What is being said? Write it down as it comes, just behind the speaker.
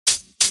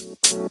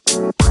What's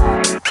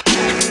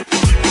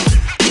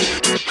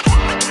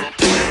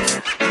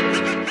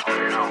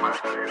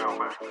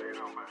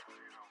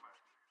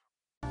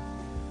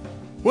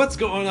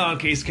going on,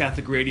 Case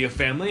Catholic Radio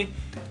family?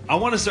 I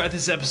want to start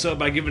this episode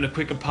by giving a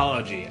quick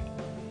apology.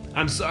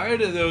 I'm sorry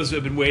to those who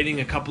have been waiting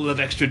a couple of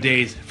extra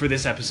days for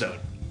this episode.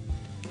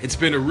 It's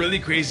been a really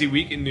crazy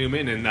week in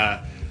Newman,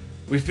 and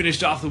we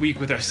finished off the week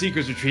with our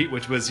Seekers Retreat,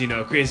 which was,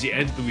 a crazy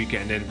end to the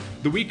weekend, and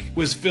the week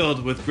was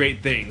filled with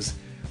great things,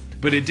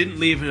 but it didn't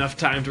leave enough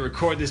time to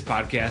record this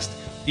podcast,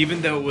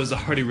 even though it was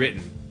already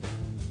written.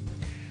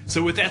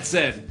 So with that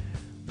said,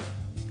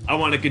 I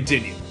want to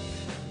continue.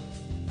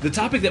 The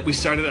topic that we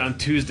started on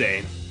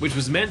Tuesday, which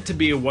was meant to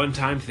be a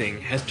one-time thing,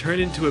 has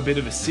turned into a bit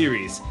of a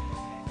series,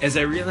 as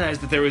I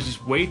realized that there was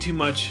just way too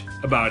much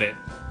about it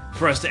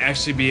for us to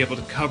actually be able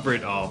to cover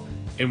it all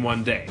in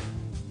one day.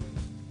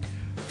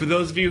 For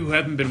those of you who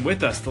haven't been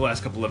with us the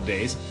last couple of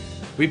days,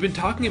 we've been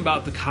talking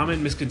about the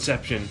common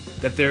misconception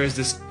that there is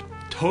this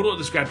total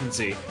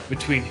discrepancy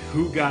between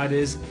who God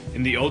is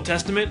in the Old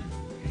Testament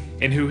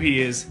and who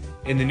He is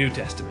in the New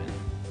Testament.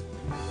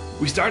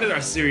 We started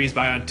our series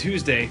by on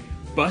Tuesday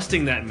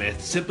busting that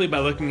myth simply by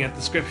looking at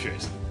the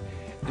scriptures.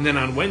 And then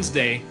on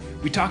Wednesday,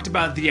 we talked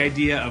about the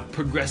idea of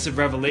progressive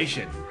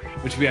revelation,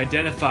 which we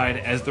identified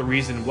as the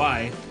reason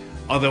why,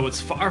 although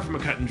it's far from a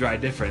cut and dry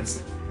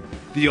difference,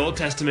 the Old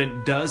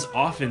Testament does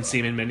often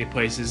seem in many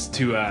places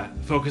to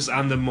focus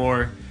on the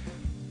more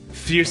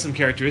fearsome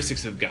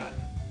characteristics of God.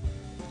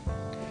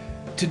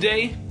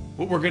 Today,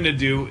 what we're going to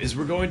do is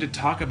we're going to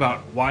talk about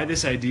why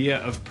this idea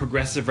of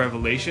progressive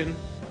revelation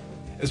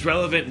is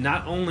relevant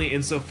not only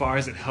insofar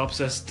as it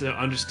helps us to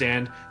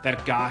understand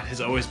that God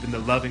has always been the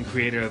loving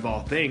creator of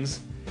all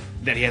things,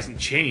 that He hasn't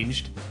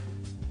changed,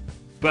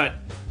 but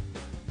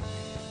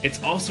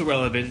it's also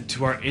relevant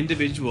to our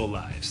individual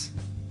lives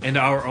and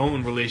our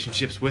own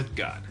relationships with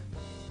God.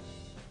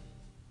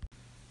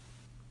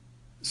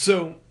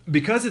 So,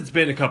 because it's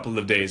been a couple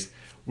of days,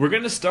 we're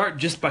going to start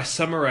just by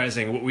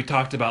summarizing what we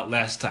talked about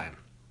last time.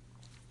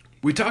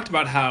 We talked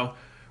about how,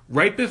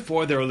 right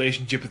before their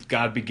relationship with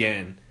God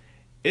began,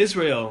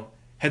 Israel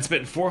had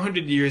spent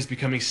 400 years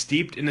becoming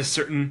steeped in a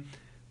certain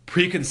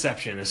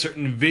preconception, a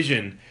certain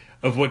vision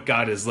of what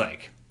God is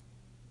like.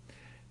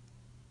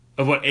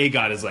 Of what a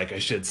God is like, I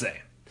should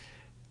say.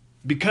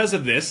 Because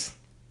of this,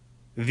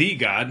 the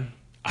God,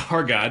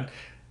 our God,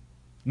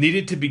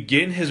 needed to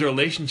begin His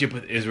relationship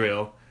with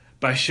Israel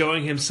by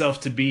showing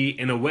Himself to be,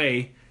 in a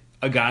way,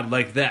 a God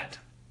like that.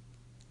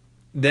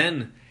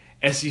 Then,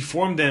 as He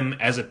formed them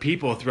as a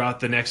people throughout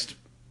the next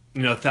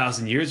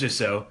 1,000 years or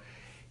so,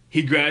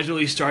 He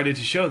gradually started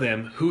to show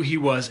them who He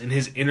was in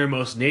His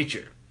innermost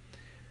nature,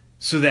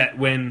 so that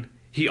when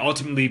He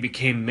ultimately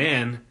became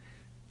man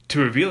to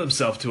reveal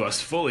Himself to us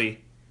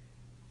fully,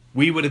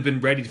 we would have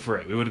been ready for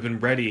it. We would have been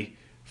ready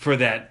for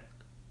that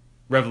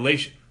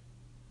revelation.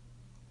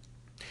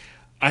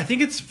 I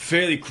think it's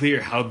fairly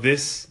clear how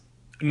this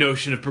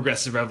notion of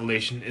progressive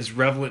revelation is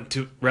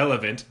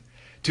relevant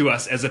to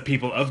us as a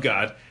people of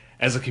God,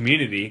 as a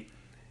community,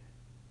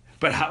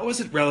 but how is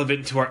it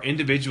relevant to our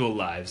individual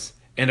lives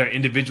and our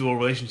individual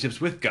relationships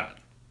with God?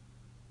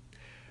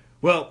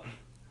 Well,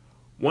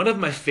 one of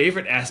my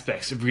favorite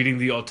aspects of reading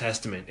the Old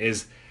Testament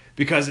is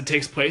because it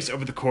takes place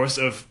over the course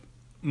of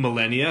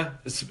millennia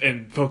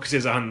and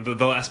focuses on the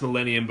last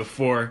millennium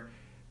before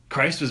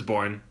Christ was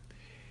born.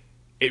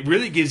 It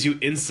really gives you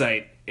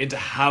insight into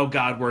how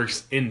God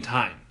works in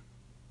time.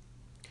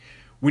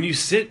 When you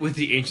sit with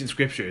the ancient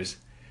scriptures,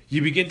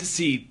 you begin to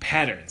see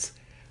patterns,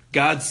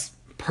 God's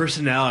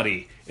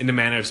personality in the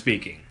manner of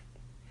speaking.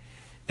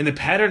 And the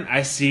pattern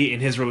I see in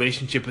His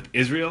relationship with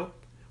Israel,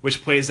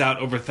 which plays out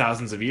over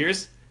thousands of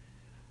years,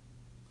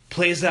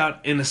 plays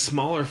out in a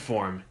smaller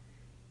form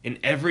in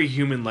every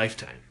human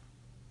lifetime.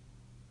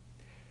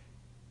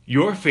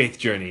 Your faith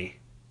journey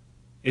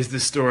is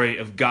the story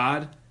of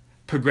God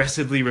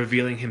progressively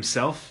revealing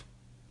Himself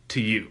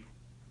to you.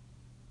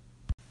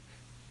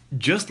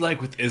 Just like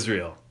with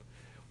Israel,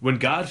 when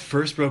God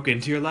first broke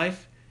into your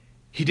life,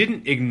 He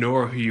didn't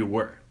ignore who you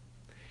were.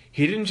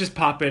 He didn't just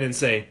pop in and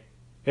say,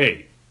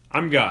 "Hey,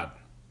 I'm God.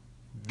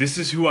 This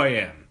is who I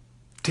am.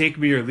 Take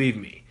me or leave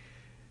me."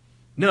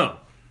 No.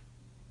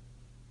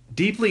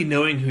 Deeply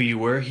knowing who you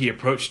were, He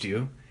approached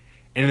you,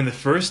 and in the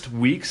first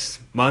weeks,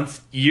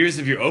 months, years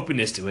of your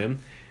openness to Him,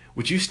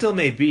 which you still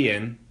may be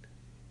in,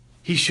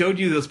 He showed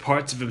you those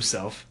parts of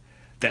Himself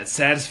that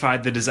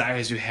satisfied the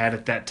desires you had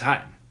at that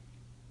time.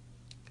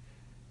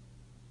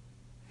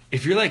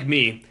 If you're like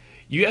me,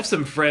 you have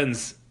some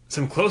friends,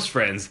 some close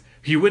friends,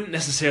 who you wouldn't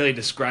necessarily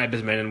describe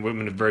as men and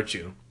women of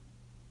virtue.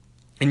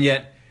 And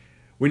yet,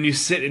 when you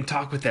sit and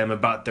talk with them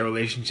about their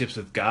relationships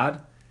with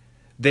God,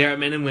 they are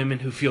men and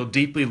women who feel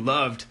deeply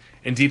loved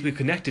and deeply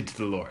connected to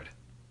the Lord.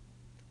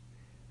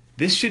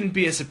 This shouldn't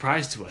be a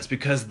surprise to us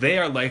because they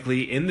are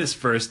likely in this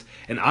first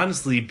and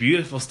honestly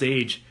beautiful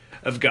stage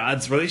of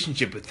God's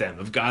relationship with them,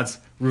 of God's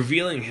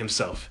revealing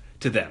Himself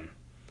to them.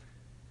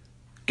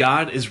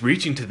 God is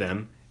reaching to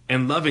them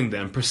and loving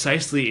them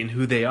precisely in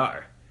who they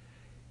are,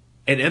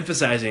 and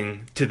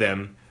emphasizing to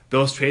them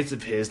those traits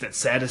of His that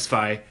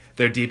satisfy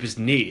their deepest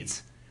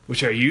needs,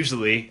 which are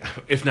usually,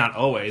 if not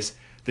always,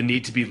 the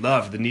need to be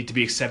loved, the need to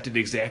be accepted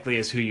exactly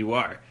as who you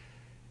are.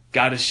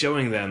 God is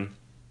showing them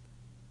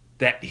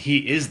that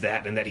He is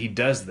that and that He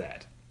does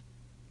that.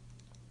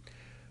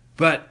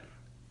 But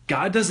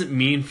God doesn't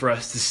mean for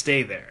us to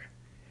stay there.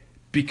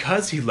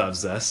 Because He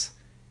loves us,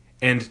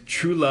 and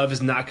true love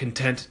is not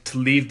content to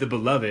leave the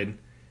beloved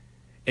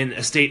in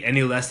a state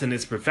any less than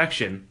its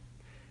perfection,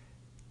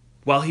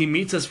 while He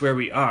meets us where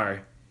we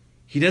are,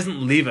 He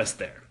doesn't leave us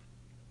there.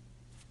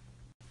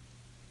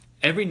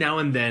 Every now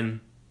and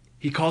then,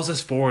 He calls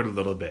us forward a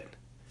little bit,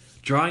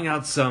 drawing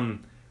out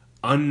some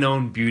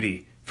unknown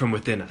beauty from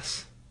within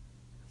us,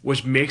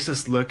 which makes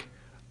us look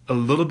a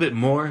little bit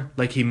more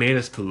like He made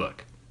us to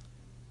look,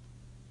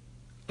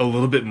 a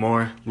little bit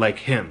more like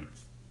Him.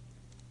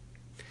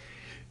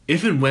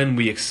 If and when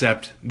we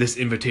accept this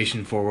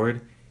invitation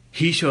forward,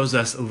 He shows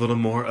us a little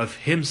more of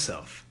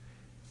Himself,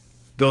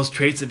 those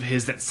traits of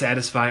His that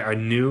satisfy our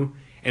new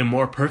and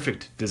more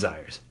perfect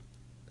desires.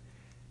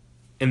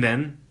 And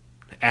then,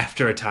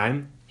 after a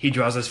time, He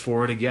draws us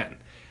forward again.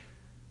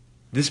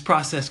 This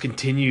process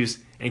continues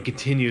and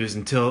continues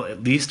until,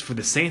 at least for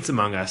the saints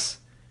among us,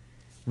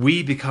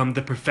 we become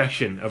the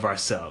perfection of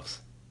ourselves.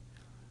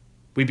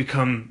 We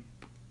become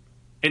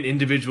an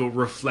individual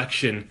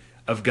reflection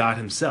of God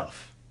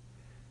Himself.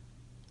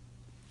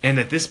 And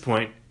at this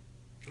point,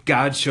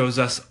 God shows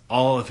us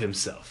all of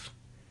Himself.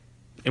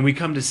 And we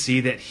come to see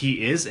that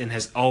He is and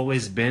has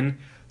always been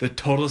the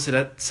total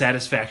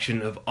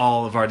satisfaction of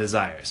all of our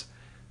desires.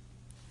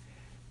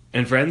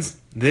 And friends,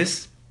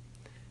 this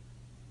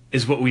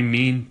is what we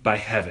mean by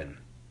heaven.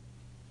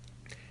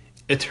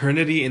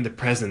 Eternity in the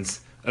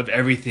presence of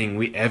everything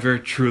we ever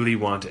truly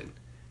wanted.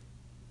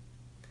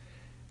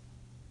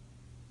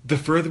 The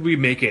further we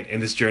make it in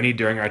this journey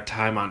during our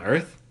time on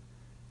earth,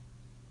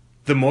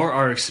 the more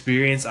our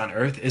experience on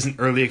earth is an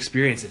early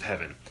experience of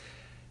heaven.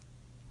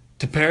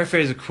 To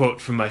paraphrase a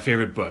quote from my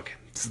favorite book,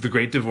 this is The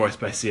Great Divorce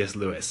by C.S.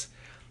 Lewis.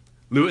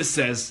 Lewis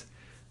says,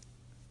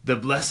 "The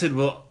blessed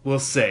will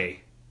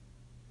say,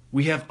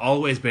 'We have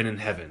always been in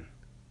heaven,'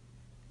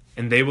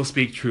 and they will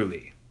speak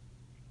truly.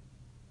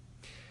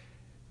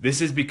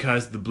 This is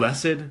because the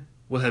blessed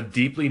will have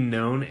deeply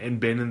known and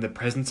been in the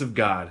presence of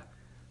God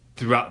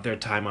throughout their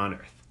time on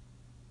earth."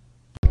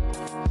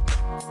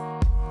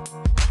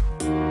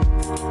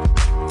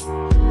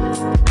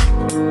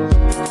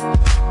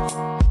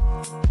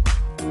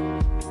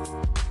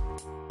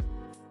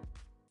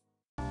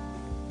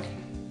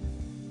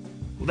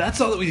 Well,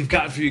 that's all that we've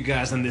got for you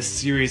guys on this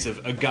series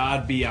of A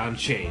God Beyond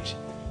Change.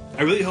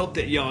 I really hope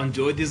that y'all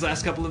enjoyed these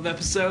last couple of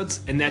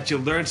episodes and that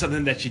you'll learn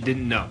something that you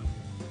didn't know.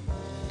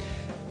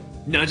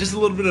 Now, just a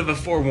little bit of a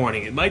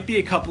forewarning. It might be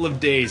a couple of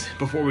days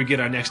before we get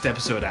our next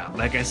episode out.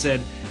 Like I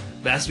said,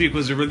 last week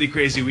was a really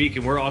crazy week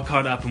and we're all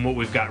caught up in what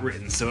we've got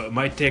written, so it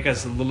might take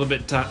us a little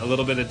bit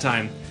of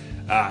time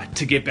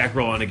to get back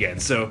rolling again.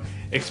 So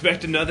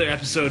expect another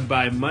episode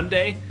by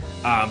Monday,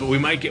 but we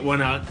might get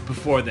one out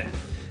before then.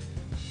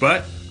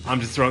 But I'm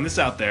just throwing this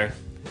out there.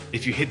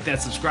 If you hit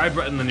that subscribe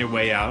button on your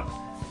way out,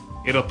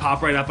 it'll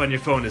pop right up on your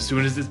phone as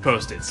soon as it's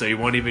posted, so you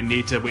won't even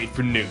need to wait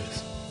for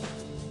news.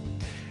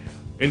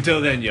 Until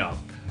then, y'all,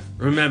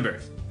 remember,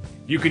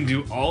 you can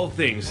do all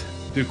things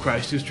through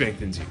Christ who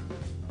strengthens you.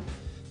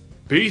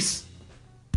 Peace!